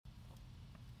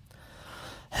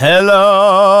Hello,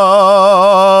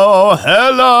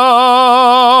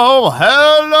 hello,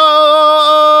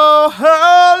 hello,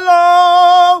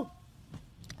 hello.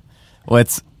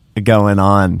 What's going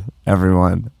on,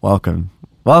 everyone? Welcome.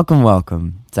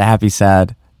 It's a Happy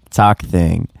Sad Talk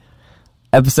thing.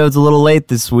 Episode's a little late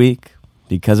this week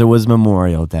because it was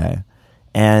Memorial Day.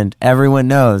 And everyone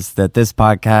knows that this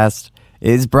podcast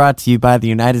is brought to you by the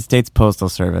United States Postal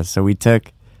Service. So we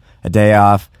took a day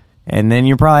off. And then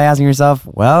you're probably asking yourself,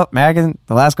 well, Megan,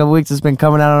 the last couple weeks has been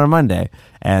coming out on a Monday.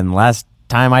 And last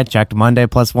time I checked, Monday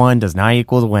plus 1 does not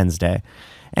equal Wednesday.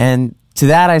 And to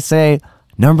that I say,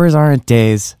 numbers aren't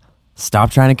days. Stop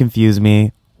trying to confuse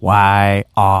me. Why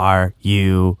are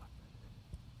you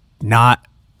not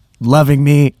loving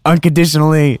me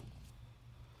unconditionally?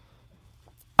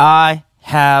 I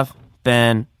have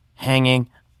been hanging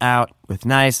out with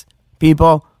nice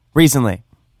people recently.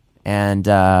 And,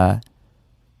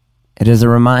 it is a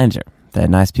reminder that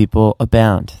nice people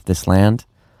abound this land.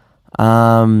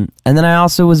 And then I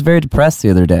also was very depressed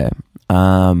the other day.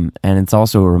 And it's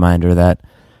also a reminder that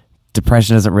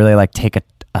depression doesn't really like take a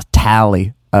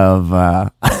tally of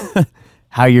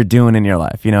how you're doing in your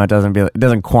life. You know, it doesn't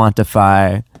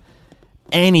quantify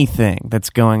anything that's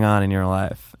going on in your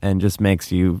life and just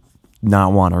makes you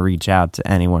not want to reach out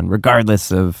to anyone,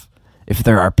 regardless of if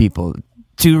there are people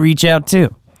to reach out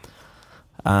to.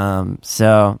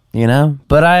 So, you know,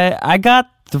 but I got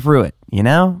through it, you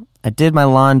know, I did my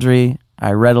laundry.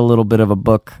 I read a little bit of a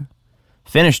book,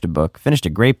 finished a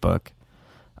great book,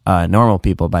 Normal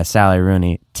People by Sally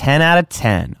Rooney. 10 out of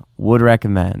 10 would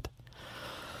recommend.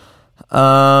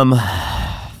 Yeah,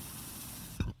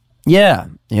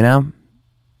 you know,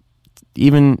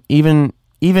 even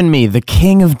me, the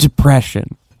king of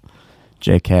depression,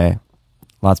 JK,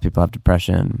 lots of people have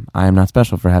depression. I am not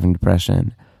special for having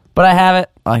depression. But I have it.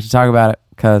 I like to talk about it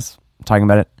because talking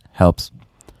about it helps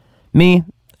me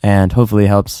and hopefully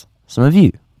helps some of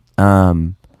you.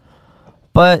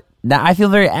 But now I feel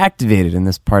very activated in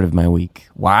this part of my week.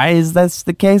 Why is this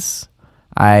the case?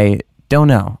 I don't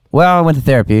know. Well, I went to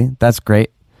therapy. That's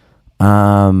great.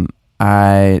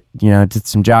 I did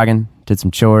some jogging, did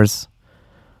some chores.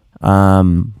 I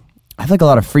have like a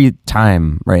lot of free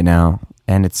time right now,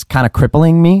 and it's kind of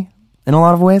crippling me in a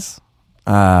lot of ways.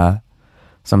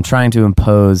 So I'm trying to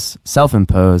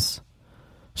self-impose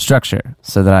structure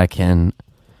so that I can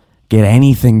get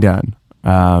anything done.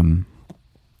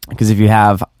 Because if you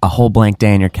have a whole blank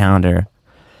day in your calendar,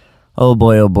 oh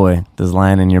boy, does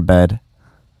lying in your bed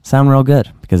sound real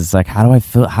good. Because it's like, how do I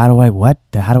feel? How do I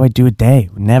do a day?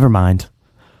 Never mind.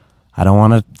 I don't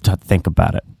want to think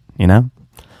about it, you know?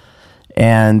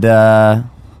 And,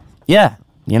 yeah,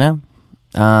 you know?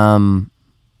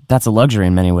 That's a luxury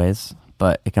in many ways.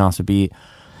 But it can also be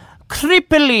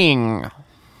crippling.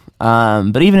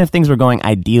 But even if things were going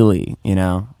ideally, you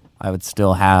know, I would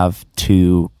still have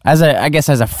to, as a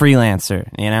freelancer,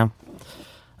 you know,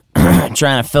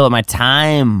 trying to fill up my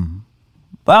time.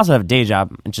 But I also have a day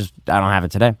job. It's just, I don't have it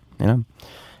today, you know.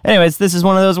 Anyways, this is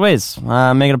one of those ways.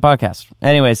 I'm making a podcast.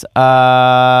 Anyways,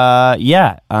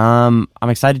 yeah. I'm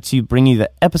excited to bring you the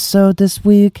episode this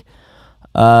week.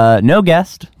 No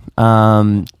guest.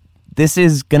 This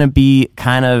is going to be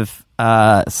kind of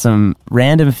some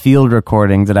random field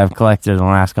recordings that I've collected in the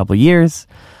last couple of years.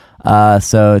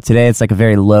 So today it's like a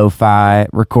very lo-fi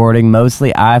recording,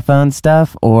 mostly iPhone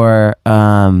stuff or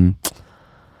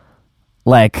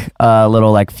like a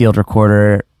little like field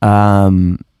recorder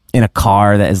in a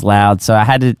car that is loud. So I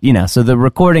had to, you know, so the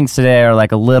recordings today are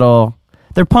like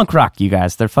they're punk rock, you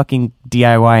guys. They're fucking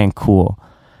DIY and cool.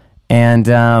 And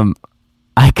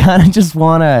I kind of just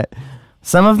want to...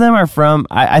 Some of them are from,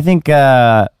 I think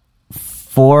 4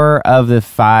 of the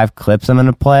 5 clips I'm going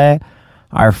to play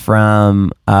are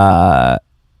from the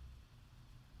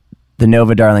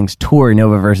Nova Darlings tour,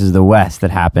 Nova versus the West, that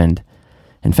happened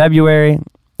in February.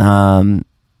 Yeah.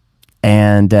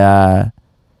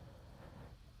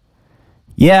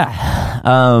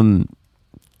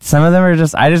 Some of them are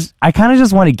just, I kind of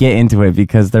just want to get into it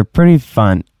because they're pretty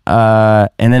fun.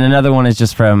 And then another one is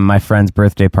just from my friend's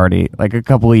birthday party, like a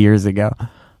couple of years ago.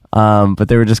 But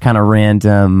they were just kind of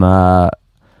random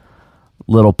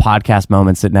little podcast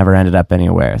moments that never ended up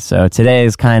anywhere. So today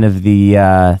is kind of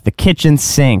the kitchen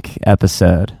sink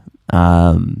episode,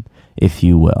 if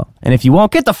you will. And if you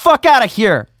won't, get the fuck out of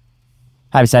here.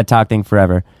 Happy Sad Talk thing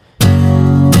forever.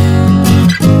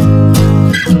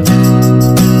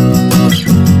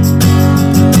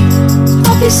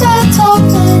 Happy Sad Talk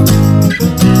thing.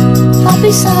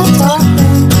 Happy Sad Talk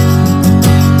thing.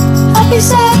 Happy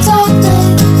Sad Talk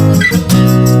thing.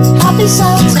 Happy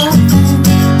Sad Talk thing.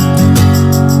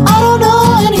 I don't know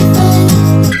anything.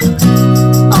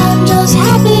 I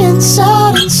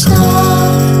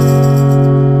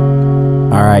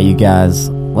right, you guys,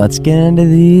 let's get into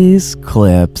these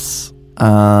clips.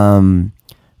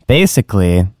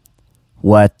 Basically,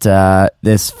 what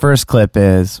this first clip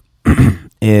is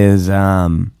is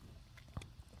an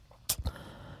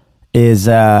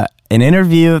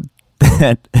interview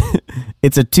that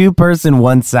it's a two-person,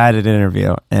 one-sided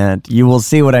interview, and you will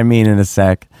see what I mean in a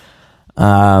sec.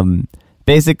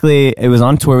 Basically, it was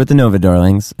on tour with the Nova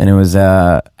Darlings, and it was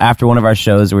after one of our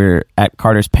shows. We were at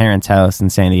Carter's parents' house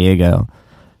in San Diego,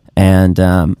 and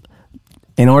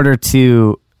in order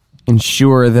to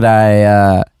ensure that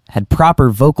I had proper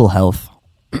vocal health,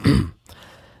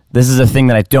 this is a thing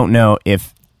that I don't know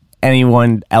if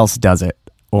anyone else does it,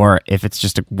 or if it's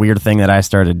just a weird thing that I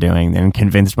started doing and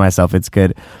convinced myself it's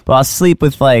good. But I'll sleep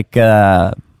with like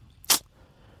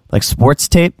sports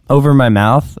tape over my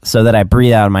mouth so that I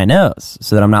breathe out of my nose,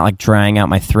 so that I'm not like drying out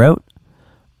my throat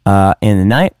in the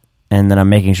night, and then I'm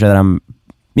making sure that I'm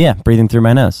breathing through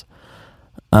my nose.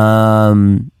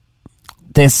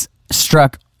 This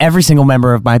struck every single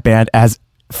member of my band as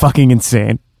fucking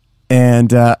insane,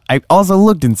 and I also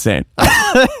looked insane.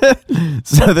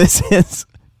 So this is,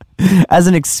 as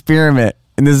an experiment,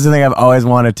 and this is something I've always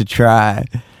wanted to try.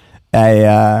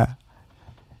 I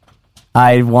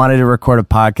wanted to record a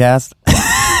podcast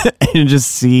and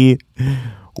just see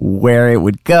where it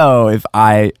would go if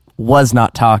I was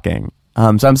not talking.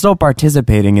 So I'm still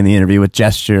participating in the interview with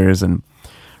gestures and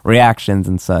reactions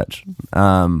and such.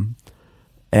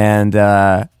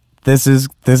 This is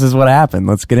what happened.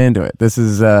 Let's get into it. This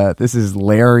is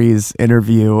Larry's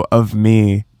interview of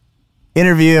me.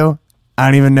 Interview. I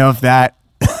don't even know if that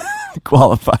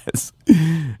qualifies. All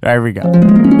right, here we go.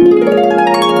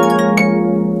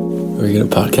 Are we gonna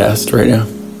podcast right now?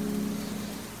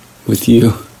 With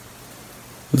you?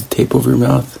 With tape over your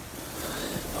mouth?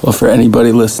 Well, for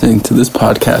anybody listening to this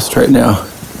podcast right now,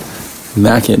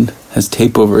 Mackin has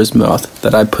tape over his mouth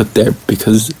that I put there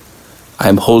because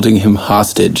I'm holding him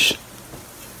hostage.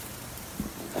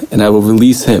 And I will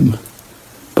release him,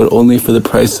 but only for the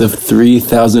price of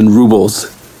 3,000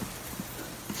 rubles.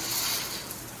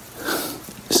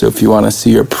 So if you want to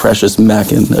see your precious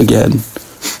Mackin again,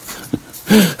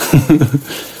 you're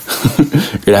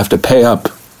gonna have to pay up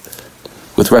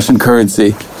with Russian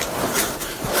currency.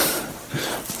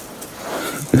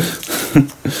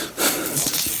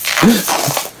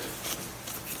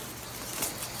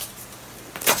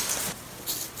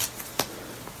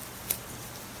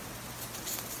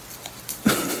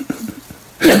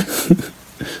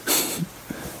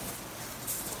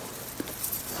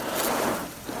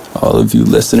 All of you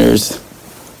listeners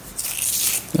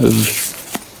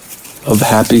of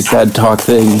Happy Sad Talk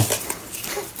Thing,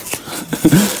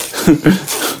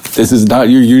 this is not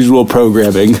your usual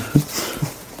programming.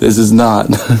 This is not.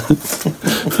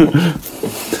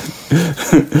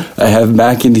 I have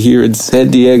Mackin here in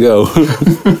San Diego.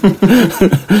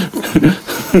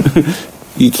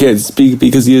 He can't speak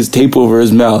because he has tape over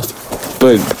his mouth,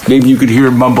 but maybe you could hear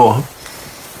him mumble.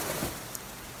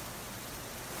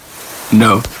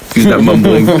 No, he's not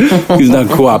mumbling. He's not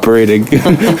cooperating.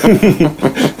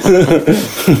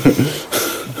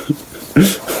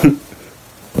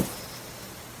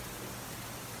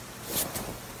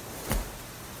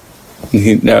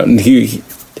 He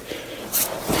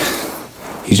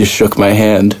just shook my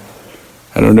hand.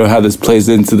 I don't know how this plays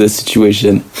into this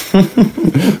situation.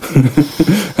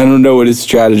 I don't know what his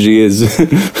strategy is.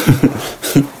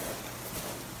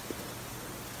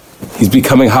 He's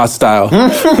becoming hostile.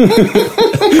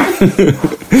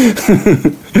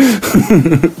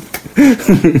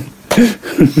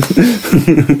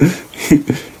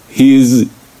 He is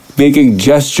making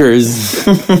gestures.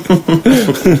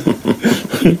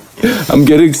 I'm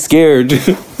getting scared.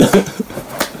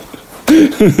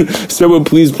 Someone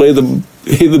please pay the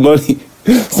money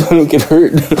so I don't get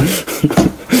hurt.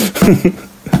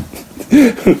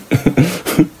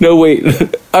 No, wait.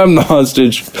 I'm the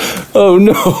hostage. Oh,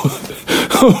 no.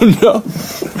 Oh, no.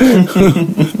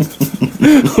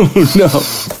 Oh, no.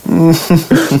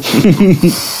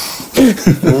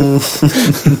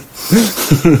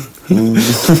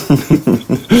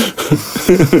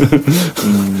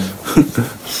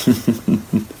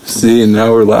 See, and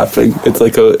now we're laughing. It's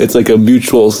like a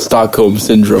mutual Stockholm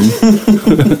syndrome.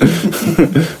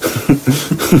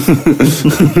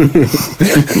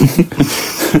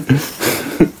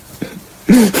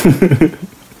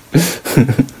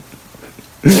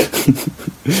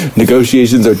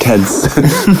 Negotiations are tense.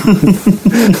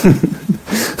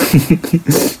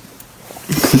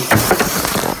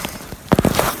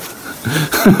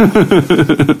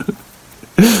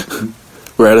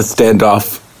 We're at a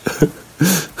standoff.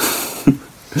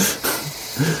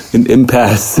 An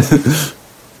impasse.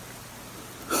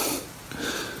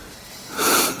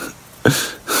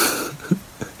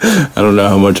 I don't know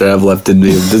how much I have left in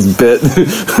me of this bit.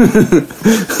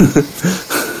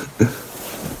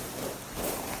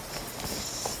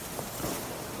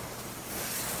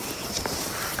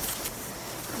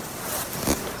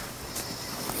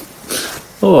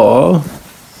 Aw,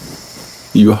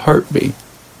 you hurt me.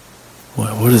 What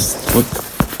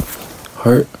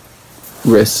heart,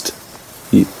 wrist.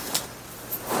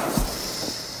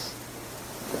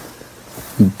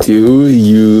 Do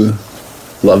you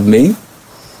love me?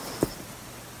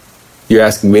 You're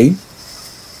asking me?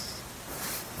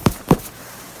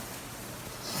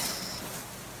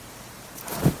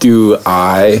 Do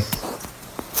I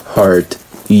heart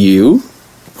you?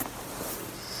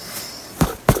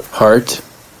 Heart,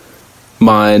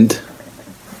 mind,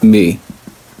 me.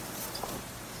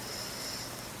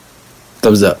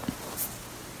 Thumbs up.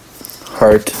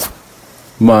 Heart,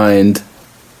 mind,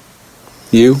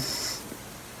 you.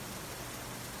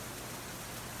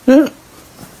 Yeah.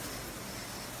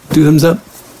 2 thumbs up.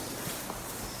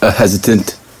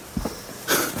 Hesitant.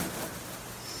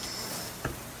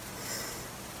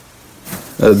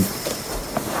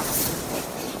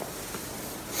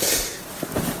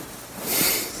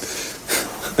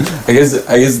 I guess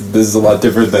this is a lot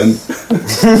different than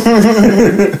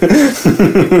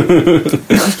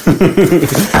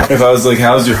if I was like,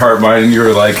 how's your heart, mind? And you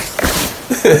were like,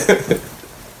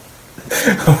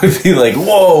 I would be like,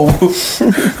 whoa.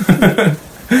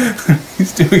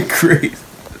 He's doing great.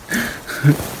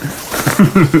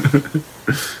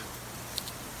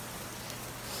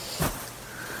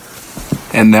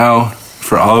 And now,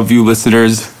 for all of you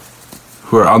listeners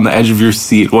who are on the edge of your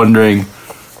seat wondering,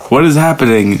 what is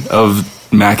happening of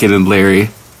Mackin and Larry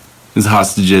as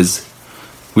hostages?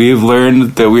 We have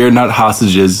learned that we are not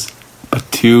hostages, but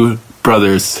 2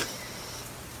 brothers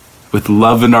with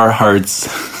love in our hearts.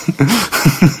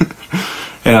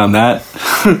 And on that,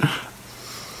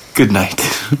 good night.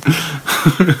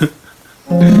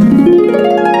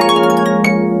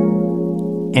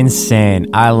 Insane.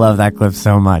 I love that clip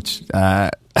so much.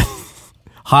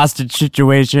 Hostage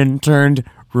situation turned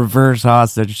reverse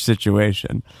hostage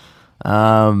situation.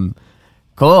 Cool.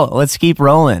 Let's keep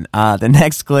rolling. The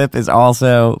next clip is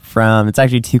also from, it's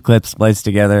actually 2 clips spliced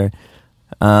together.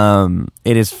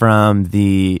 It is from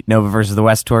the Nova vs. the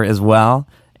West tour as well.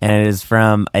 And it is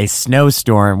from a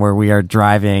snowstorm where we are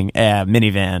driving a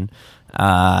minivan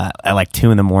at like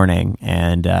 2 a.m.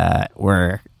 and the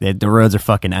roads are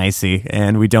fucking icy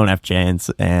and we don't have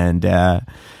chains, and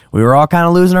we were all kind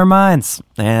of losing our minds,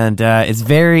 and it's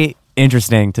very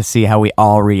interesting to see how we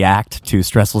all react to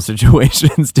stressful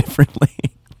situations differently.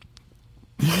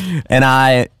 And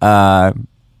I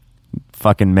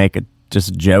fucking make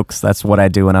just jokes. That's what I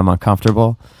do when I'm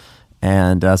uncomfortable.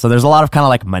 And so there's a lot of kind of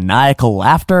like maniacal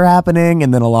laughter happening,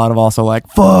 and then a lot of also like,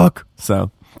 fuck. So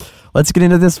let's get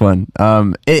into this one.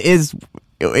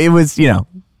 It was, you know,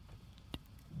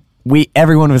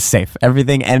 everyone was safe.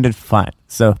 Everything ended fine.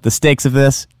 So the stakes of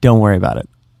this, don't worry about it.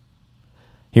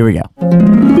 Here we go.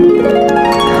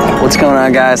 What's going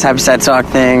on, guys? Happy Sad Talk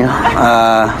thing.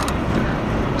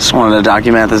 Just wanted to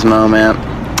document this moment.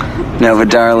 Nova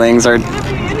Darlings are...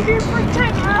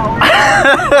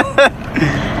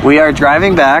 We are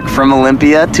driving back from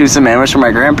Olympia to Sammamish, where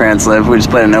my grandparents live. We just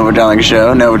played a Nova Darlings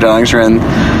show. Nova Darlings are in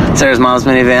Sarah's mom's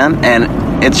minivan, and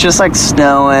it's just like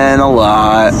snowing a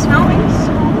lot. Snowing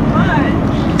so much.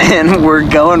 And we're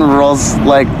going real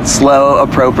like slow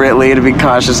appropriately to be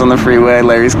cautious on the freeway.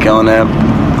 Larry's killing it.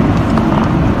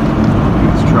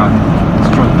 This truck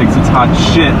thinks it's hot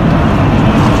shit.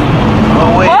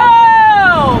 Oh wait.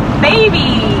 Whoa,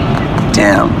 baby.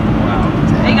 Damn.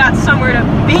 They got somewhere to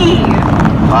be.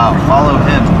 Wow, follow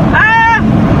him. Ah,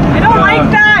 I don't like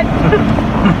that.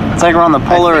 It's like we're on the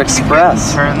Polar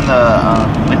Express. Turn the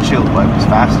windshield wipers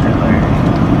faster, Larry.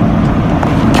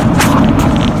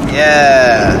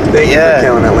 Yeah. Thank you for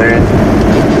killing it, Larry.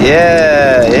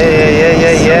 Yeah.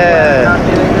 Not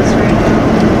doing this right now.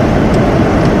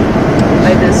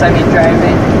 By this, I mean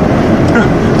driving.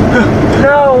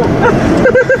 No.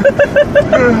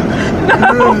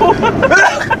 No.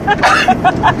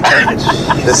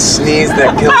 The sneeze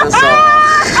that killed us all.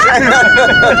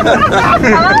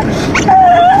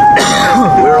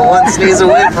 We were one sneeze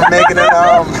away from making it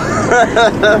home.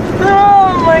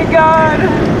 Oh my god.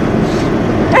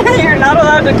 You're not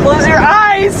allowed to close your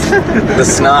eyes. The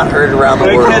snot heard around the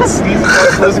world. I can't sneeze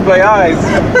without closing my eyes.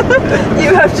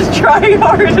 You have to try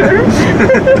harder.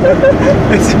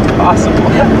 It's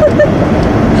impossible.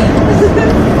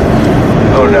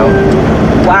 Oh no.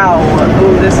 Wow.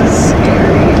 Ooh, this is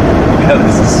scary. Yeah,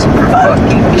 this is super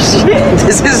Fucking shit.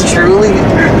 This is truly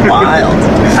wild.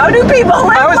 How do people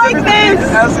live like this?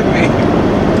 Passing me.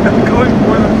 I'm going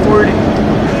more than recording.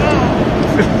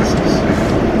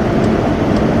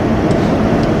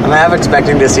 I'm half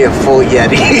expecting to see a full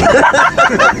Yeti.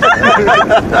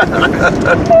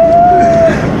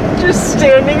 Just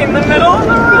standing in the middle of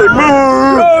the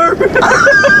road.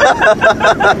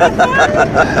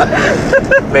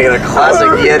 Making a classic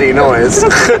Yeti noise.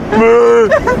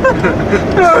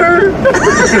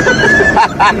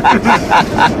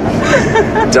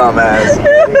 Dumbass.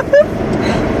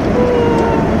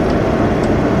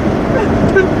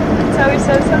 That's how he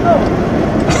says hello.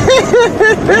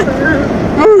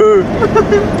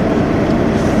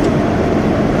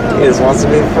 He just wants to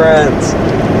be friends.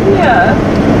 Yeah.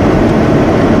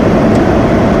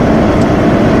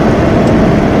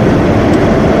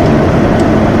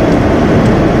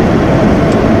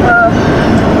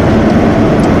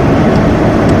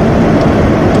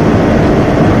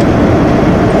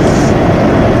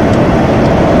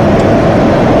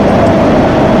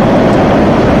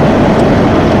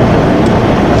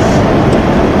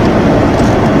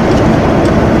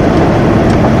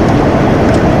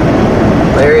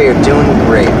 Larry, you're doing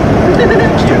great.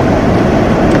 Thank you.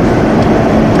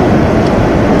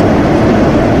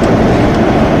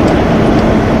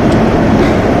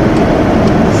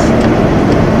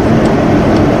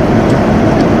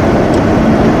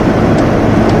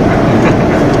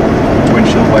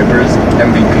 Windshield wipers,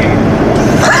 MVP.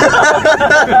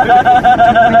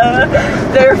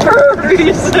 They're for a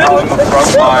reason. On the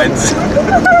front lines.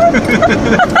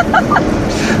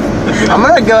 I'm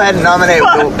gonna go ahead and nominate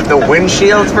the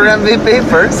windshield for MVP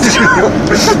first.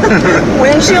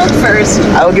 Windshield first.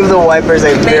 I will give the wipers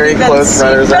a very Maybe close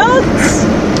then runners up.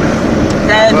 seatbelts,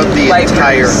 then But the wipers.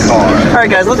 entire car. Alright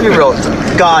guys, let's be real.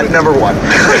 God, number one.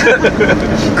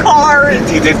 Car.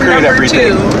 He did create number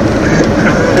everything. 2.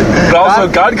 But also,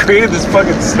 God created this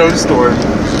fucking snowstorm.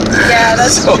 Yeah,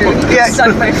 that's So- true. You Yeah.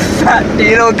 suck my fat dick.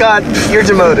 You know, God, you're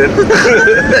demoted.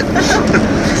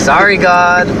 Sorry,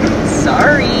 God.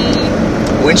 Sorry.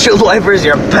 Windshield wipers,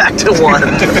 you're back to 1.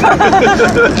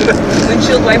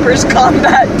 Windshield wipers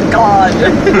combat God.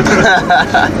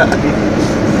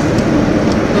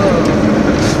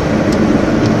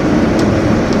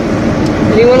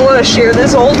 Anyone want to share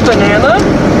this old banana?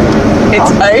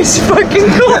 It's ice fucking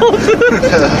cold.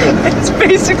 It's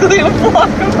basically a block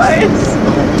of ice.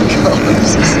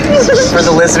 For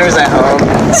the listeners at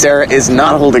home, Sarah is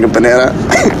not holding a banana.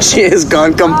 She has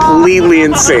gone completely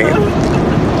insane.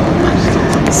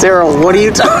 Sarah, what are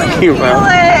you talking Feel about?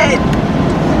 it.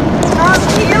 It's not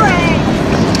feeling.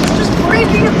 It's just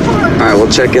breaking apart. Alright,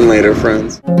 we'll check in later,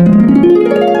 friends.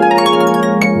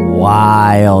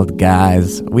 Wild,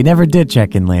 guys. We never did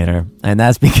check in later, and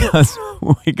that's because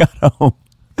when we got home,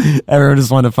 everyone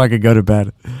just wanted to fucking go to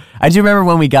bed. I do remember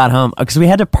when we got home, because we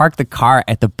had to park the car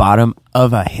at the bottom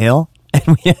of a hill, and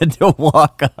we had to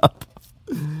walk up.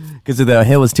 Because the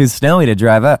hill was too snowy to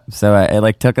drive up, so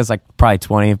it took us probably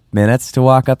 20 minutes to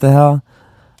walk up the hill.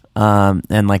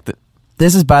 And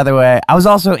this is, by the way, I was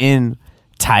also in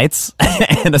tights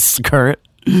and a skirt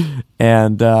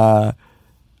and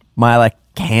my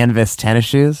canvas tennis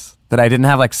shoes that I didn't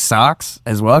have socks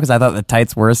as well, because I thought the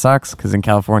tights were socks, because in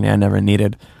California I never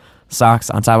needed socks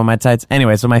on top of my tights.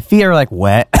 Anyway, so my feet are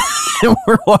wet.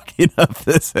 We're walking up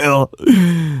this hill.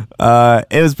 It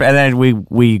was, and then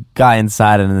we got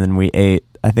inside and then we ate.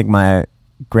 I think my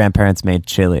grandparents made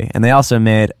chili, and they also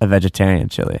made a vegetarian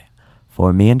chili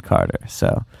for me and Carter.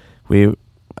 So it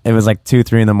was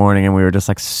 2-3 in the morning, and we were just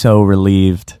so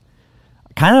relieved,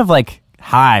 kind of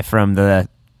high from the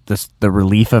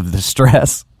relief of the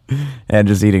stress, and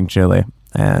just eating chili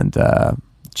and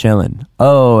chilling.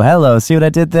 Oh, hello! See what I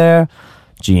did there?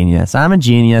 Genius. I'm a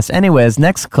genius. Anyways,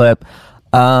 next clip.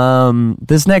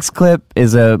 This next clip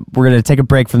is we're gonna take a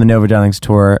break from the Nova Darlings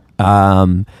tour.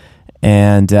 And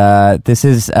this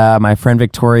is my friend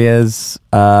Victoria's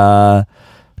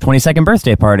 22nd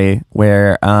birthday party,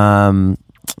 where the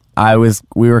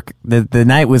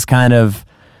night was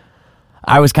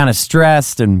I was kind of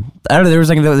stressed, and I don't know, there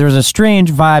was a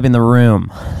strange vibe in the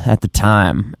room at the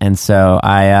time, and so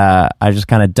I just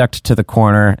kind of ducked to the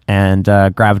corner and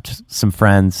grabbed some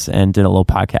friends and did a little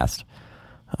podcast,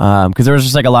 because there was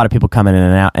just a lot of people coming in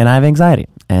and out, and I have anxiety,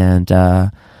 and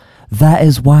that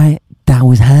is why that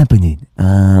was happening.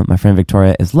 My friend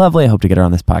Victoria is lovely. I hope to get her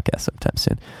on this podcast sometime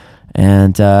soon,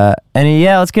 and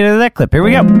yeah, let's get into that clip. Here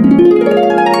we go.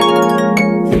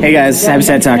 Hey guys, Happy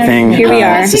Sad Talk thing. Here we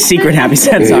are. It's a secret Happy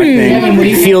Sad Talk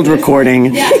thing. Field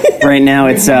recording. Right now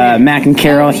it's Mac and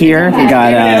Carol here. We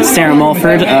got Sarah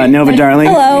Mulford, Nova Darling.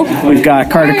 Hello. We've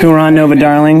got Carter Kuron, Nova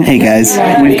Darling. Hey guys.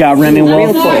 We've got Remy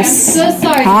Wolf.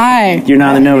 Hi. You're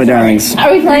not the Nova Darlings.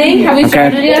 Are we playing? Have we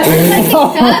started yet? I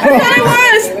thought it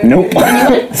was. Nope. What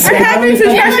happened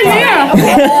since freshman year?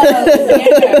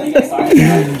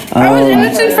 I was in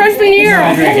it since freshman year.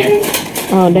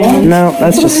 Oh, damn. No,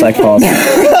 that's just psych balls.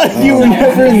 You were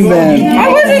never in band. I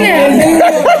wasn't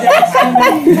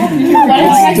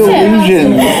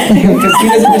Delusion.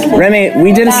 Remy,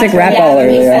 we did a sick rap ball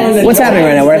earlier. What's happening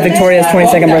right now? We're at Victoria's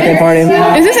 22nd birthday party.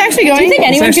 Is this actually going? Do you think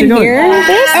anyone can hear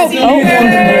this? Oh.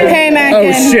 Hey, Mac.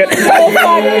 Oh shit.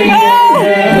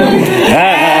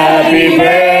 Happy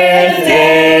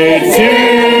birthday to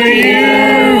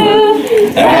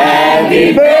you.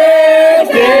 Happy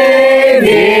birthday,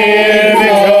 dear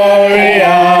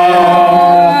Victoria.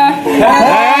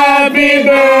 Happy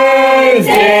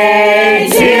birthday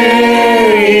to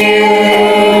you.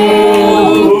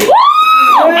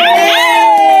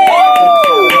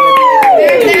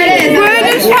 We're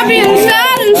just happy and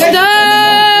sad and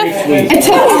stuff. It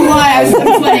took a lot. I was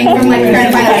sweating from like trying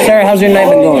to find out. Sarah, how's your night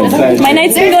been going? My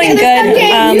night's been going good.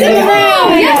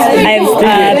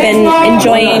 I've been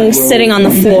enjoying sitting on the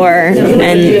floor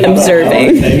and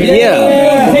observing.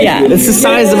 Yeah. Yeah. It's the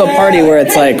size of a party where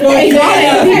it's like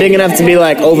big enough to be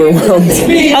like overwhelmed.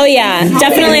 Oh yeah,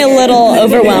 definitely a little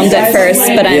overwhelmed at first,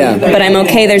 but I'm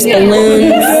okay. There's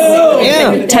balloons.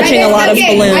 Yeah. Touching a lot of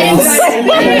balloons.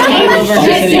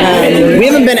 We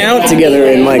haven't been out together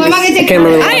in like, I can't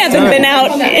remember the last I haven't time. been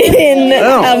out in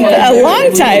a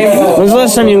long time. When was the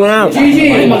last time you went out?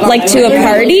 Like to a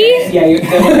party?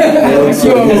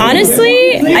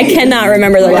 Honestly, I cannot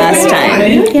remember the last time.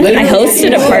 I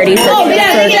hosted a party for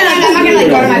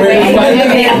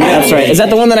That's right. Is that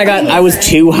the one that I was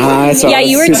too high? So yeah,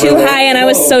 you were too high, and I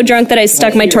was so drunk that I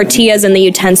stuck my tortillas in the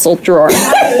utensil drawer.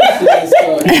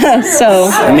 So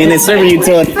I mean, they serve a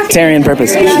utilitarian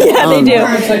purpose. yeah, they do.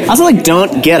 Also, like,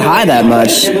 don't get high that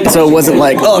much, so it wasn't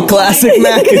like, oh, classic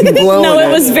Mackin blowing. No, it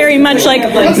was very much like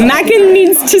Mackin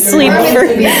needs to sleep for.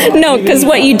 No, because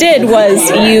what you did was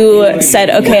you said,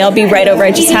 okay, I'll be right over.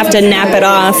 I just have to nap it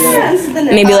off.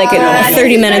 Maybe like in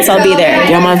 30 minutes, I'll be there.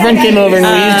 Yeah, my friend came over and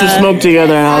we used to smoke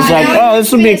together, and I was like, oh,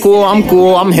 this would be cool.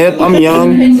 I'm hip, I'm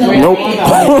young. Nope.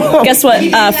 Guess what?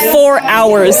 4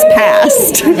 hours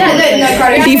passed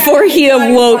before he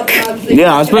awoke.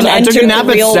 Yeah, I took a nap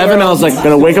at 7. I was like,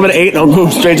 gonna wake up at 8 and I'll go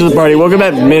straight to the party. Woke up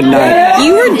at midnight.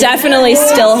 You were definitely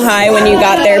still high when you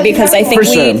got there because I think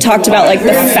we talked about like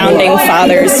the founding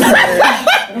fathers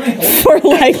for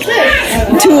like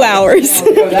 2 hours.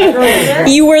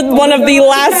 You were one of the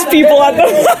last people at the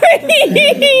party.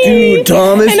 Dude,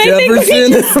 Thomas And I think we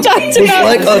Jefferson just talked was about-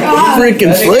 like a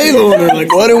freaking slave owner.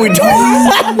 Like, what are we doing?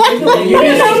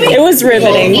 It was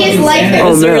riveting. It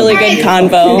was a really good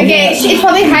convo. Okay, it's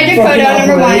probably hydrocodone,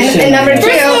 number 1. And number 2,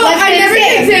 let's never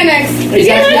get Xanax.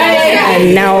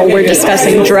 And now we're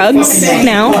discussing drugs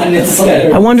now.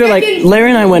 I wonder, like, Larry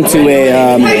and I went to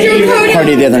a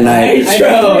party the other night,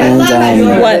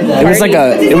 and What? it was like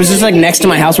it was just like next to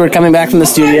my house. We were coming back from the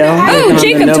studio. Oh,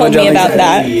 Jacob told me about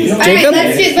that. Jacob?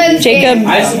 Jacob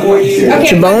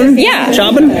Chabon? Yeah.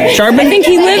 Charbon? I think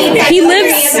he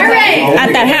lives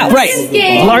at that house. Right.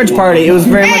 Large party. It was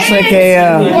very much like a.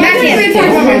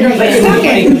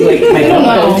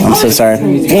 I'm so sorry.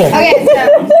 Okay, so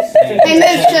I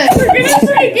moved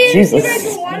Jesus.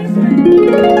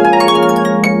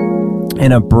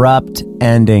 An abrupt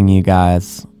ending, you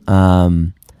guys.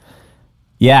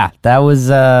 Yeah, that was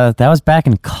back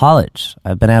in college.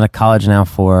 I've been out of college now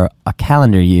for a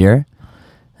calendar year,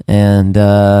 and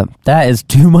that is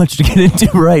too much to get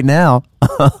into right now.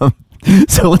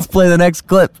 So let's play the next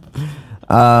clip.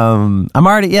 I'm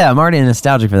already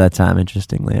nostalgic for that time.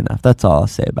 Interestingly enough, that's all I'll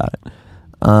say about it.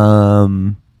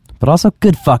 But also,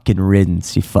 good fucking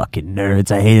riddance, you fucking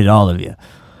nerds. I hated all of you.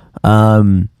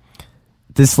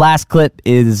 This last clip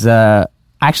is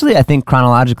actually, I think,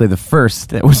 chronologically the first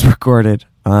that was recorded.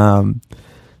 So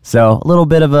a little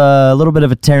bit of a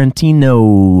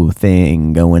Tarantino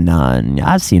thing going on.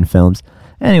 I've seen films.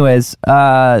 Anyways,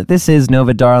 this is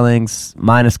Nova Darlings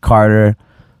minus Carter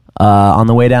on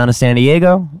the way down to San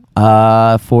Diego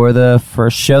for the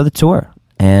first show of the tour.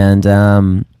 And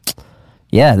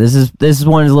yeah, this is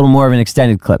one is a little more of an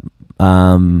extended clip,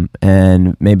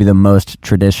 and maybe the most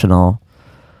traditional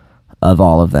of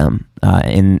all of them,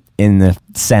 in the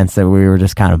sense that we were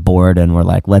just kind of bored and we're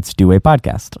like, let's do a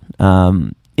podcast.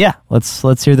 Yeah,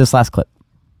 let's hear this last clip.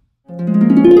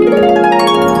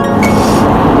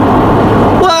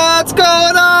 What's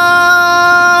going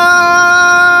on?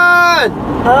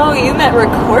 Oh, you meant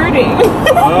recording.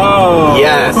 Oh.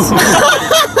 Yes.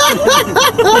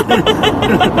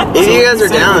 If you guys are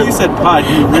down. You said pod,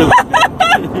 you really.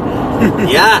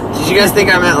 Yeah. Did you guys think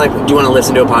I meant, like, do you want to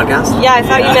listen to a podcast? Yeah, I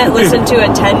thought you meant listen to a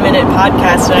 10-minute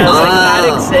podcast, and I was like, that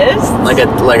exists?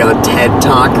 Like a TED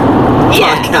Talk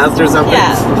podcast or something?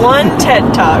 Yeah, one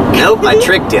TED Talk. Nope, I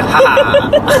tricked you. Ha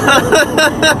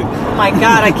Oh my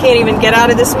god, I can't even get out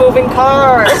of this moving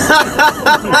car.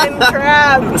 I'm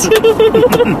trapped.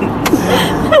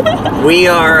 We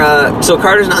are, so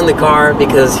Carter's not in the car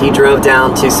because he drove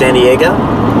down to San Diego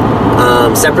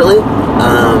separately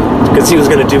because he was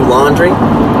going to do laundry,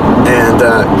 and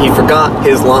he forgot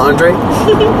his laundry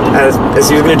as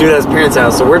he was going to do it at his parents'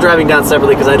 house. So we're driving down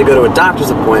separately because I had to go to a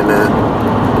doctor's appointment,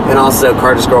 and also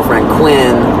Carter's girlfriend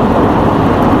Quinn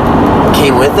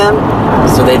came with them,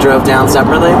 so they drove down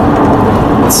separately.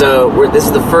 So this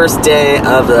is the first day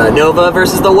of the Nova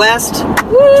versus the West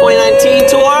 2019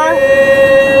 tour.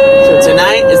 So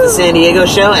tonight is the San Diego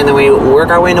show, and then we work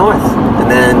our way north. And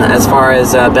then as far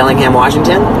as Bellingham,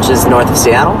 Washington, which is north of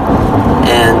Seattle.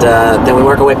 And then we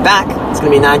work our way back. It's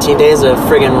going to be 19 days of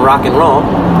friggin' rock and roll.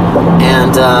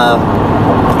 And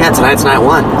yeah, tonight's night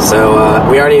one. So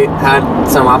we already had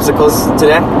some obstacles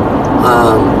today.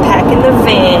 Packing the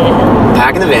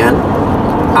van.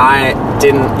 I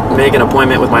didn't make an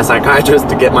appointment with my psychiatrist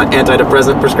to get my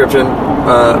antidepressant prescription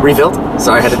refilled,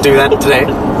 so I had to do that today.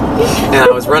 And I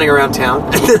was running around town,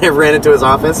 and then I ran into his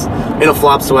office in a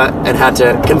flop sweat and had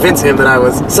to convince him that I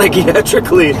was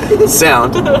psychiatrically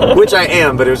sound, which I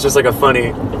am, but it was just like a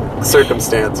funny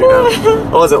circumstance, you know.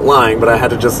 I wasn't lying, but I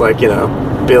had to just, like, you know,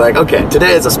 be like, okay,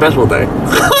 today is a special day.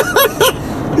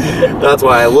 That's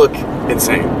why I look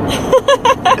insane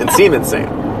and seem insane.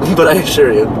 But I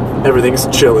assure you, everything's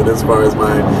chilling as far as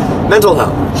my mental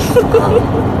health,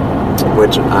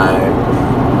 which I'm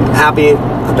happy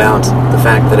about the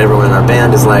fact that everyone in our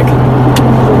band is, like,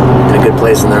 in a good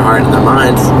place in their heart and their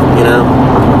minds, you know,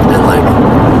 and, like,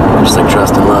 just, like,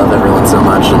 trust and love everyone so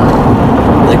much, and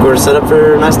I think we're set up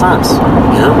for nice times,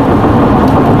 you know.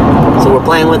 So we're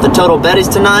playing with the Total Betties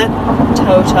tonight.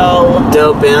 Total.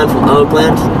 Dope band from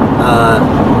Oakland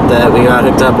that we got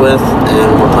hooked up with,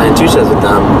 and we're playing 2 shows with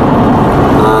them.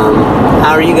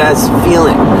 How are you guys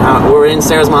feeling? We're in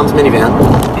Sarah's mom's minivan.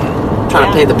 Trying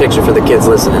to paint the picture for the kids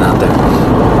listening out there.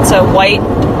 It's a white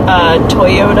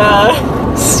Toyota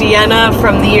Sienna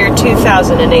from the year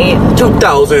 2008.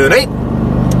 2008?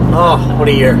 Oh, what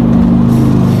a year.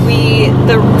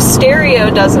 The stereo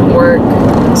doesn't work,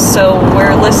 so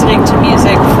we're listening to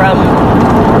music from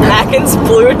Mackin's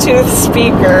Bluetooth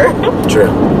speaker. True.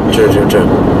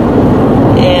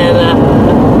 And,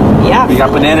 yeah. We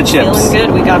got banana chips. Feeling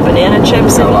good. We got banana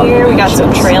chips in here. We got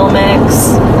some trail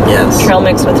mix. Yes. Trail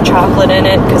mix with chocolate in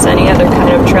it, because any other kind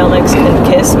of trail mix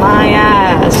can kiss my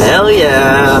ass. Hell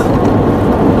yeah.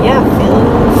 Yeah,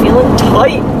 feeling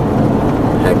tight.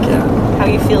 Heck yeah. How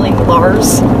you feeling,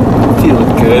 Lars? Feeling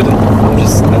good. I've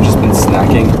just been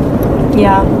snacking.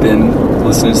 Yeah. Been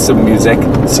listening to some music.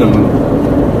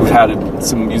 We've had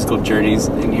some musical journeys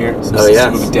in here. So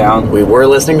System of a Down. We were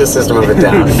listening to System of a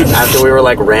Down after we were,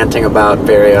 like, ranting about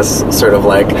various sort of,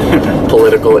 like,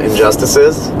 political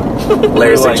injustices.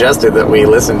 Larry suggested that we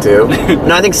listen to.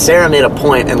 No, I think Sarah made a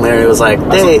point, and Larry was like,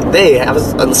 they have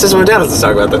a System of a Down has to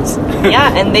talk about this.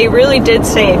 Yeah, and they really did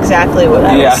say exactly what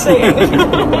I was saying.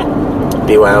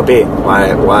 BYOB.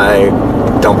 Why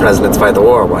don't presidents fight the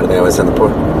war? Why do they always send the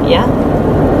poor? Yeah.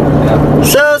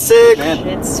 So sick.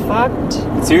 It's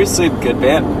fucked. Seriously, good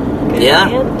band. Good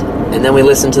band. And then we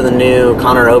listened to the new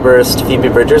Conor Oberst, Phoebe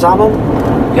Bridgers album.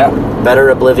 Yeah. Better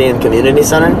Oblivion Community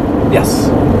Center. Yes.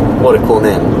 What a cool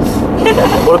name.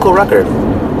 What a cool record.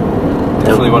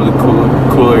 Definitely one of the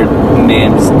cooler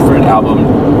names for an album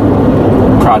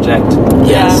project.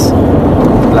 Yes.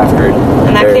 That I've heard.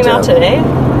 And that came out today?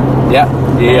 Yeah.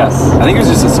 I think it was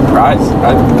just a surprise.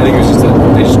 I think it was just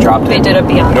they just dropped it. They did a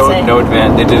Beyonce. No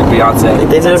advance. They did a Beyonce. I think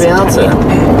they did a Beyonce.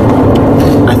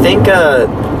 I think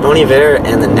Bon Iver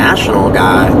and the National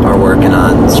guy are working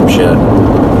on some shit.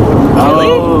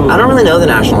 Oh. I don't really know the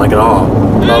National, like, at all.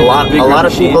 A lot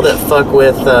of people that fuck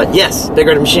with Big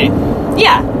Red Machine.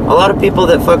 Yeah. A lot of people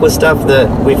that fuck with stuff that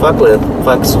we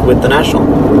fucks with the National.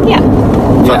 Yeah.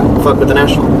 Fuck with the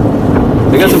National.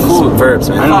 They got some cool verbs,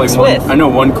 man. I know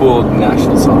one cool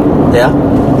National song. Yeah?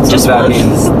 Just that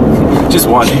means just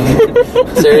one.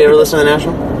 Sarah, you ever listen to the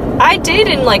National? I did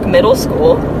in, like, middle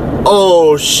school.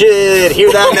 Oh shit!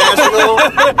 Hear that, National?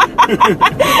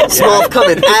 Small's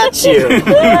coming at you.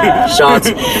 Shots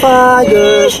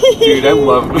fired. Dude, I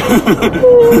love.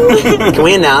 Can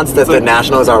we announce that the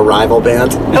National is our rival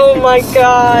band? Oh my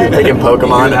god. Like in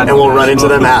Pokemon, and we'll run into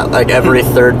them at like every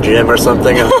third gym or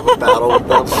something and have a battle with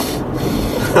them.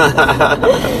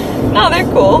 No, they're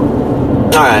cool.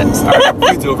 Alright.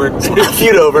 Feud's over.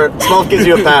 Feud over. Small gives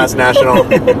you a pass, National.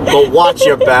 But watch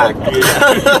your back.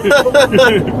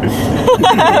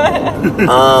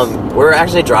 We're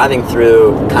actually driving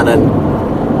through kind of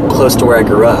close to where I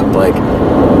grew up. Like,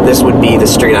 this would be the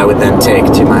street I would then take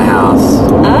to my house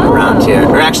around here.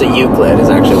 Or actually, Euclid is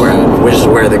actually which is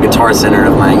where the Guitar Center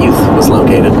of my youth was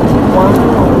located.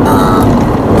 Wow.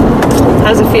 How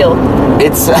does it feel?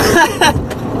 It's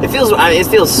it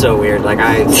feels so weird. Like,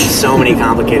 I have so many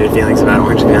complicated feelings about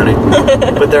Orange County.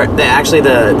 But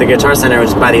the Guitar Center, which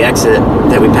is by the exit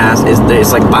that we passed, is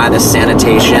like by the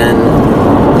sanitation,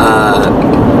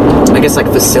 I guess like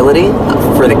facility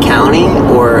for the county,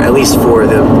 or at least for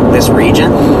this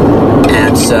region.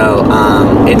 And so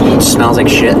it smells like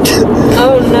shit.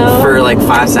 Oh no. For like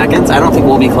 5 seconds. I don't think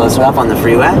we'll be close enough on the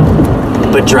freeway.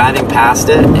 But driving past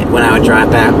it, when I would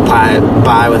drive back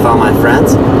by with all my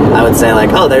friends, I would say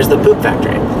like, "Oh, there's the poop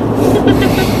factory."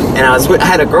 And I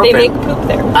had a girlfriend. They make poop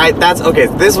there. Okay.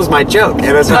 This was my joke,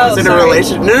 and as I was in a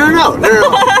relationship. No.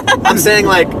 I'm saying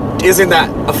like, isn't that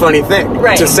a funny thing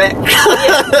to say?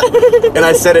 And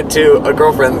I said it to a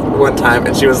girlfriend one time,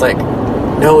 and she was like,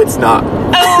 "No, it's not.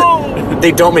 Oh.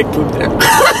 They don't make poop there."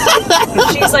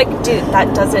 She's like, "Dude,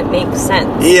 that doesn't make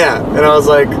sense." Yeah, and I was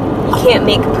like, "You can't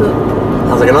make poop."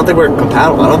 I was like, I don't think we're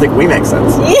compatible. I don't think we make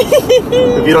sense.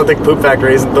 If you don't think Poop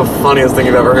Factory isn't the funniest thing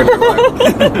you've ever heard in your life.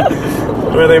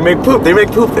 Where they make poop there. Yeah.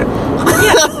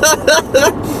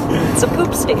 It's a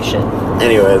poop station.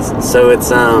 Anyways, so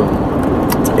it's a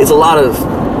lot of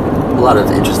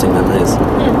interesting memories.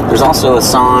 There's also a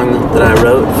song that I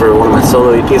wrote for one of my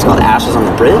solo EPs called Ashes on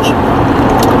the Bridge,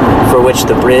 for which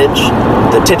the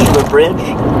titular bridge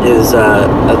is a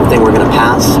thing we're going to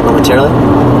pass momentarily.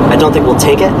 I don't think we'll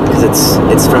take it because it's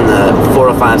from the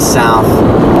 405 south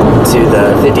to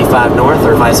the 55 north,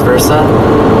 or vice versa.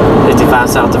 55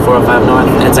 south to 405 north,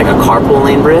 and it's like a carpool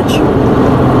lane bridge.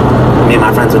 Me and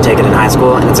my friends would take it in high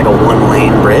school, and it's like a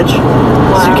one-lane bridge.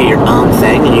 Wow. So you get your own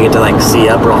thing, and you get to like see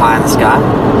up real high in the sky.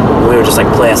 And we would just like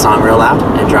play a song real loud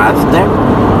and drive there.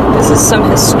 This is some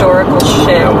historical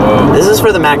shit. Whoa. This is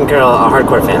for the Mac and Carol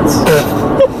hardcore fans.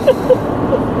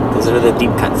 These are the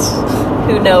deep cuts.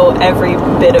 Who know every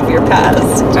bit of your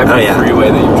past. Every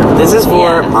freeway that you've driven. This is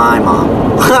for my mom.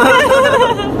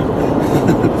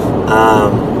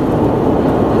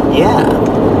 Yeah.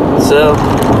 So,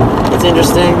 it's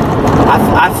interesting.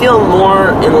 I feel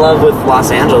more in love with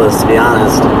Los Angeles, to be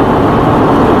honest.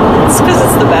 It's because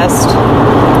it's the best.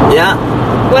 Yeah.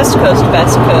 West Coast,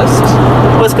 best coast.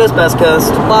 West Coast, best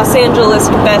coast. Los Angeles,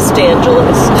 best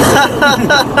Angeles.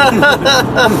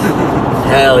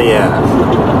 Hell yeah.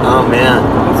 Oh man.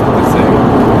 That's what they say.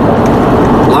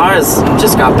 Lars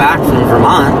just got back from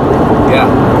Vermont. Yeah.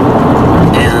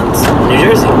 And New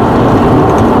Jersey. It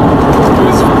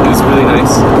was really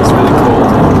nice. It was really cold.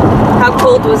 How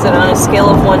cold was it on a scale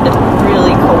of 1 to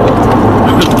really cold?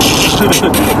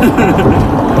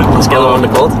 Scale of 1 to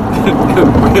cold?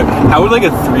 How would like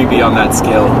a 3 be on that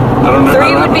scale? I don't know.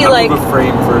 3 would be like a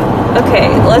frame for. Okay,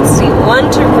 let's see. 1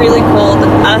 to really cold.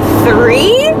 A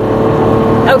 3?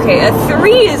 Okay, a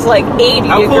 3 is like 80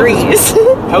 degrees.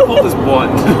 How cold is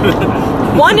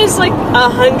 1? 1 is like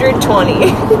 120.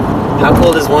 How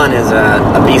cold is 1 is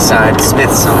a B-side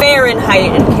Smith song.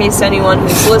 Fahrenheit, in case anyone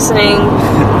who's listening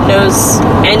knows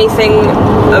anything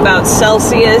about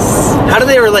Celsius. How do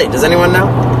they relate? Does anyone know?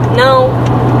 No,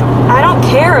 I don't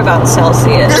care about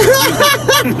Celsius.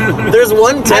 There's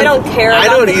one I don't care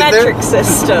about the metric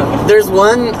system. There's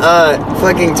one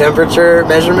fucking temperature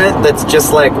measurement that's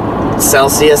just like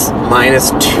Celsius minus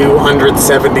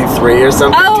 273 or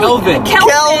something. Oh, Kelvin.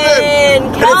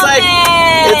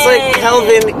 It's like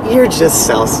Kelvin, you're just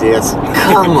Celsius.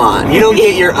 Come on. You don't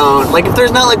get your own. Like, if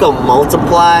there's not like a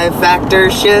multiply factor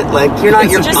shit, like, you're not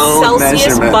your just own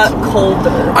Celsius measurement. but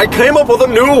colder. I came up with a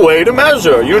new way to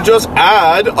measure. You just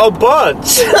add a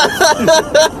bunch.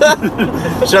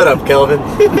 Shut up, Kelvin.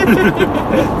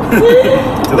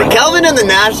 The Kelvin and the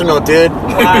National, dude.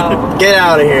 Wow. Get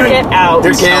out of here. Get out.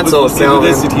 They're canceled, Kelvin.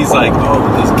 This, and he's like, oh,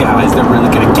 those guys, they're really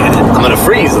gonna get it. I'm gonna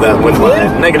freeze them with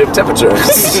my negative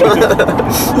temperatures.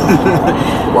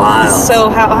 Wow. So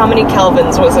how many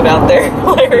Kelvins was it out there,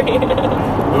 Larry?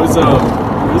 It was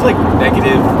like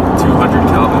negative 200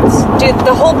 Kelvin. Kelvins. Dude,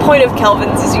 the whole point of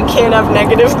Kelvins is you can't have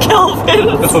negative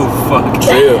Kelvins. Oh fuck.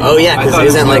 True. Oh yeah, I because thought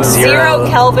isn't it was like Zero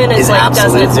Kelvin is like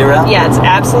absolute doesn't. zero? Yeah, it's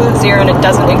absolute zero and it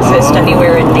doesn't exist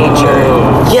anywhere in nature.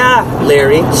 Yeah,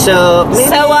 Larry. So maybe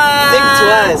think to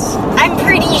us. I'm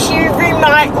pretty sure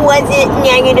Vermont wasn't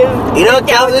negative. You know what,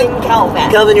 Kelvin? Kelvin.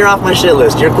 Kelvin, you're off my shit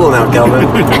list. You're cool now, Kelvin.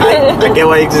 I get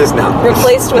why you exist now.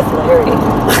 Replaced with Larry.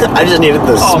 I just needed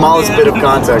the smallest bit of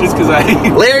context. Just because I.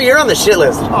 Larry, you're on the shit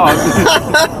list. Oh,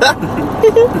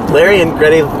 Larry and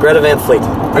Greta Van Fleet.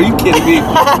 are you kidding me?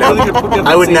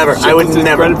 I would never.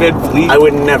 Greta Van Fleet? I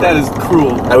would never. That is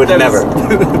cruel. I would never.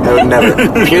 I would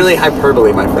never. Purely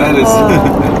hyperbole, my friend. That is.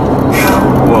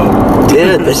 Whoa.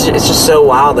 Dude, it's just so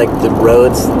wild. Like the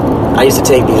roads, I used to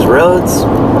take these roads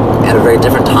at a very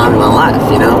different time in my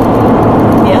life, you know?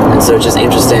 Yeah. And so it's just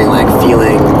interesting, like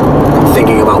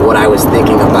thinking about what I was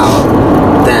thinking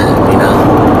about then, you know?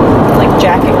 Like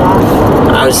jacking off.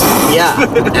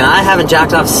 And I haven't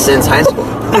jacked off since high school.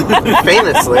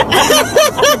 Famously.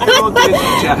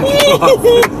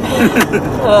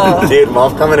 Dude,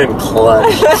 Molf coming in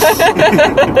clutch.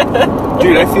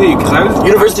 Dude, I feel you, because I was...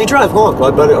 University Drive, hold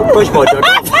on, buddy. Push my jack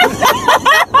off.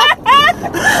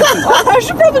 I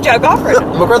should probably jack off right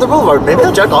now. MacArthur Boulevard, maybe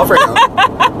I'll jack off right now.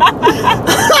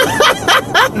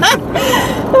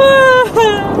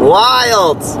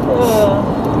 Wild.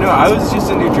 No, I was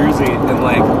just in New Jersey, and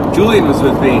like Julian was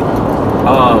with me,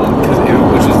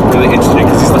 which was really interesting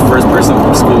because he's the first person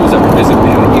from school who's ever visited me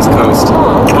on the East Coast.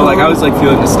 But like I was like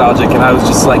feeling nostalgic, and I was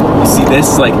just like, you see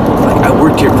this? Like I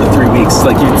worked here for 3 weeks.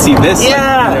 Like you see this?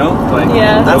 Yeah. Like, you know? Like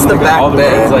that's the back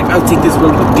bay. Like I'll take this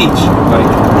road to the beach. Like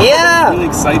yeah. It's really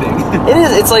exciting. It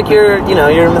is. It's like your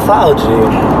mythology.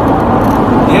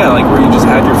 Yeah, like where you just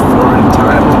had your foreign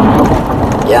time.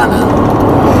 Yeah, man.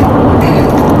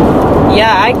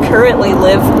 Yeah, I currently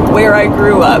live where I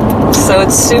grew up, so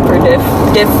it's super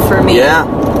diff for me. Yeah.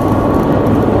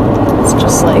 It's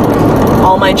just like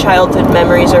all my childhood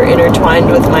memories are intertwined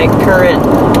with my current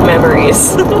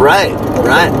memories. Right.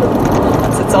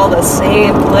 It's all the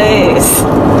same place.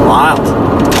 Wild.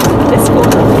 It's cool.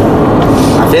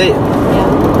 I feel you.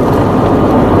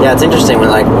 Yeah. Yeah, it's interesting when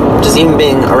like just even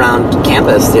being around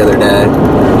campus the other day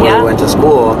when we went to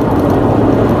school.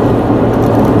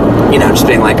 You know, just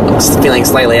being like feeling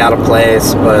slightly out of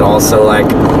place, but also like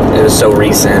it was so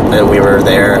recent that we were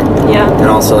there. Yeah. And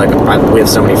also like we have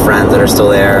so many friends that are still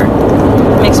there.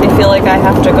 It makes me feel like I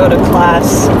have to go to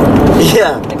class.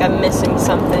 Yeah. Like I'm missing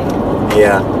something.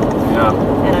 Yeah.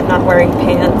 And I'm not wearing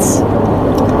pants.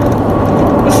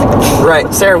 Right,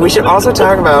 Sarah. We should also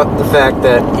talk about the fact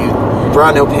that you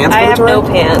brought no pants. I have tour? no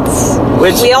pants.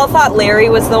 We all thought Larry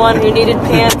was the one who needed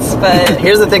pants, but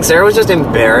here's the thing: Sarah was just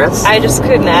embarrassed. I just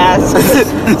couldn't ask.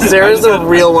 Sarah's the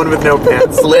real one with no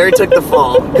pants. Larry took the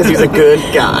fall because he's a good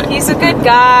guy. He's a good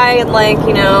guy, and like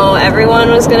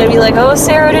everyone was gonna be like, "Oh,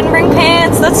 Sarah didn't bring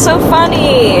pants. That's so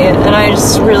funny," and I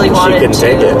just really wanted to. She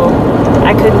couldn't take it.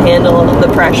 I couldn't handle the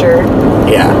pressure.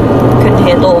 Yeah. Couldn't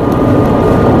handle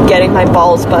getting my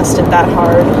balls busted that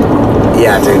hard.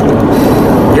 Yeah, dude.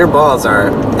 Your balls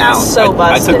are out. So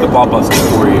busted. I took the ball busting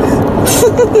for you.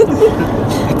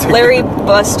 Larry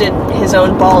busted his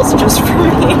own balls just for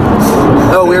me.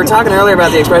 Oh, we were talking earlier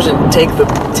about the expression take the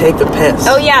piss.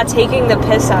 Oh yeah, taking the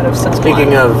piss out of someone.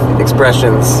 Speaking of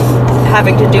expressions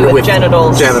having to do with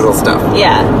genitals. Genital stuff.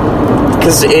 Yeah.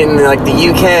 Because in like the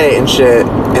UK and shit,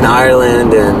 in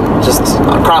Ireland and just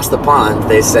across the pond,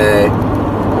 they say,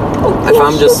 if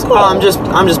I'm just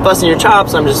busting your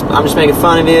chops, I'm just making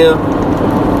fun of you.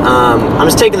 I'm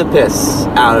just taking the piss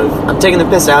out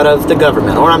of the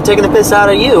government, or I'm taking the piss out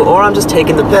of you, or I'm just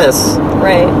taking the piss.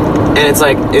 Right. And it's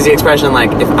like, is the expression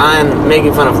like, if I'm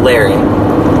making fun of Larry,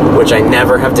 which I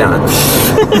never have done,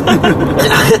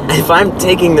 if I'm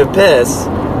taking the piss,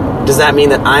 does that mean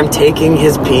that I'm taking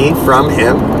his pee from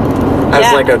him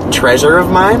as like a treasure of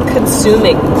mine?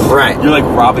 Consuming. Right. You're like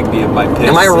robbing me of my piss.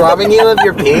 Am I robbing you of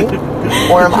your pee?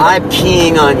 Or am I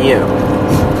peeing on you?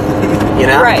 You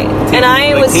know? Right. And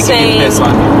I was saying,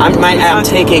 I'm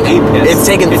taking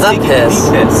the piss.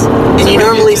 And you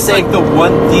normally say the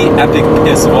epic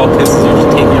piss of all pisses you're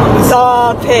just taking on this.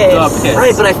 The piss.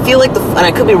 Right, but I feel like and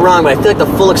I could be wrong, but I feel like the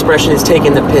full expression is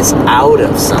taking the piss out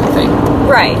of something.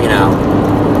 Right. You know?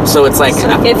 So it's like,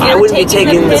 if I wouldn't be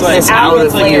taking the piss out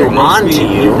of you onto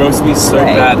you. You roast me so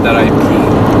bad that I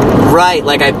pee. Right,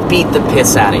 like I beat the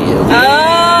piss out of you.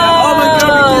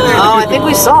 Oh, I think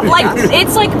we saw that. Like,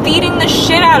 it's like beating the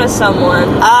shit out of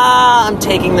someone. I'm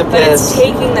taking the piss. But it's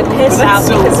taking the piss out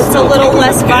because it's a little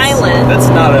less violent. That's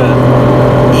not a...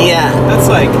 Yeah. That's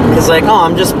like... It's like,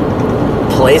 I'm just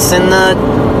placing the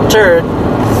turd.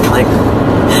 Like...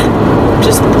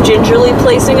 just gingerly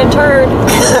placing a turd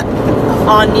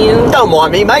on you. Don't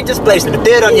mind me, mate. Just placing a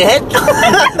turd on your head.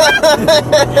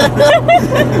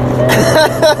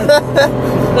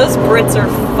 Those Brits are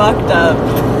fucked up.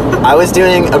 I was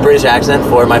doing a British accent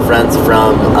for my friends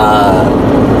from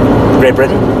Great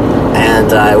Britain,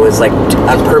 and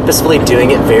I'm purposefully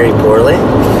doing it very poorly,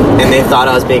 and they thought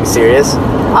I was being serious.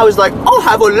 I was like, I'll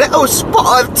have a little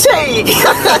spot of tea.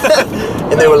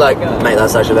 And they were like, mate,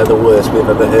 that's actually the worst we've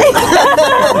ever heard.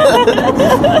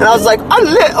 And I was like, a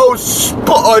little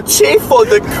spot of tea for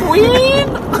the Queen.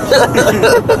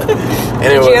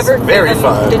 And it was very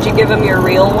fun. Did you give him your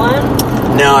real one?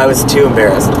 No, I was too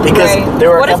embarrassed because there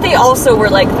were. What if they also were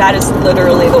like, that is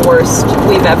literally the worst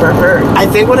we've ever heard? I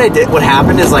think what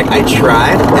happened is like I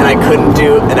tried and I couldn't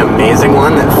do an amazing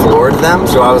one that floored them,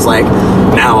 so I was like,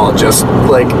 now I'll just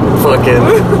like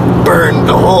fucking burn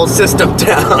the whole system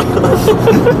down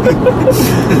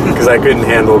because I couldn't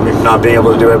handle not being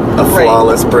able to do a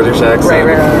flawless British accent.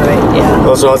 Right. Yeah.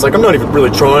 Also, I was like, I'm not even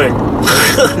really trying.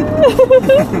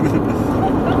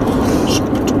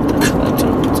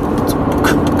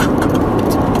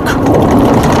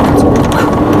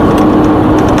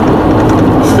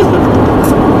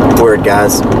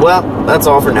 Guys, well, that's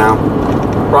all for now.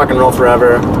 Rock and roll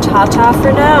forever. Ta-ta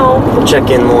for now. We'll check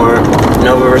in more.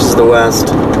 Nova versus the West.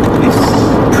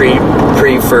 Pre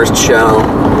first show.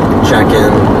 Check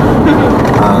in.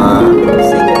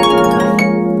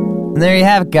 And there you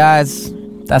have it, guys.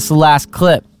 That's the last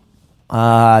clip.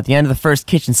 At the end of the first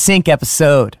Kitchen Sink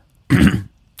episode.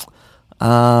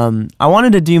 I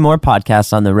wanted to do more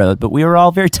podcasts on the road, but we were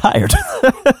all very tired.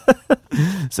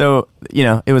 So,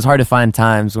 it was hard to find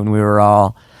times when we were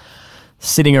all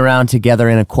sitting around together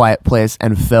in a quiet place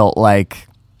and felt like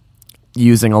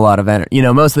using a lot of energy.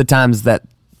 Most of the times that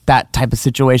type of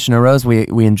situation arose,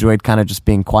 we enjoyed kind of just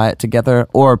being quiet together,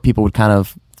 or people would kind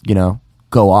of,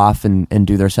 go off and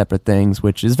do their separate things,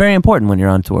 which is very important when you're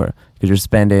on tour because you're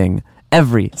spending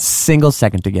every single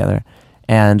second together.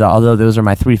 And although those are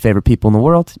my 3 favorite people in the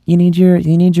world, you need your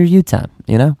you time,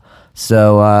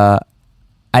 So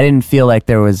I didn't feel like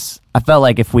I felt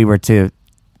like if we were to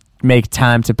make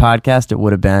time to podcast, it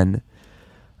would have been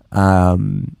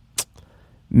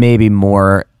maybe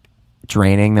more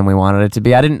draining than we wanted it to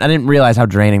be. I didn't realize how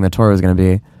draining the tour was going to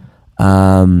be.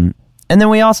 And then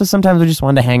we also sometimes we just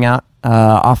wanted to hang out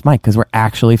off mic because we're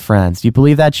actually friends. Do you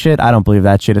believe that shit? I don't believe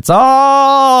that shit. It's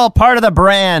all part of the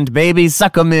brand, baby.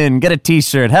 Suck 'em in. Get a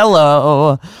t-shirt.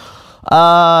 Hello.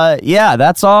 Yeah,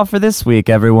 that's all for this week,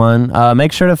 everyone.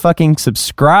 Make sure to fucking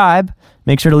subscribe.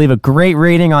 Make sure to leave a great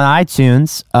rating on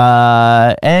iTunes.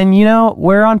 And,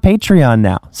 we're on Patreon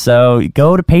now. So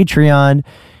go to Patreon,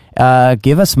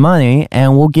 give us money,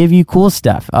 and we'll give you cool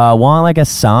stuff. Want like a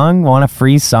song? Want a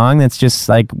free song that's just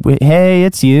like, hey,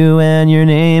 it's you and your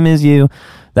name is you.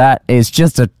 That is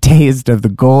just a taste of the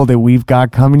gold that we've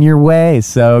got coming your way.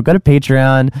 So go to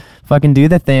Patreon, fucking do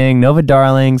the thing. Nova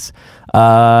Darlings,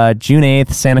 June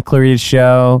 8th, Santa Clarita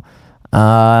show.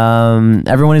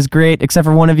 Everyone is great except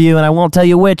for one of you, and I won't tell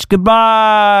you which.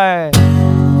 Goodbye.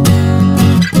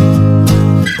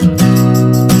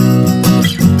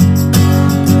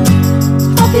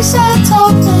 Happy sad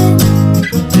talking.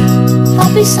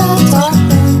 Happy sad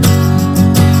talking.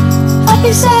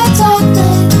 Happy sad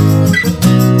talking.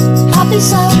 Happy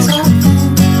sad talking.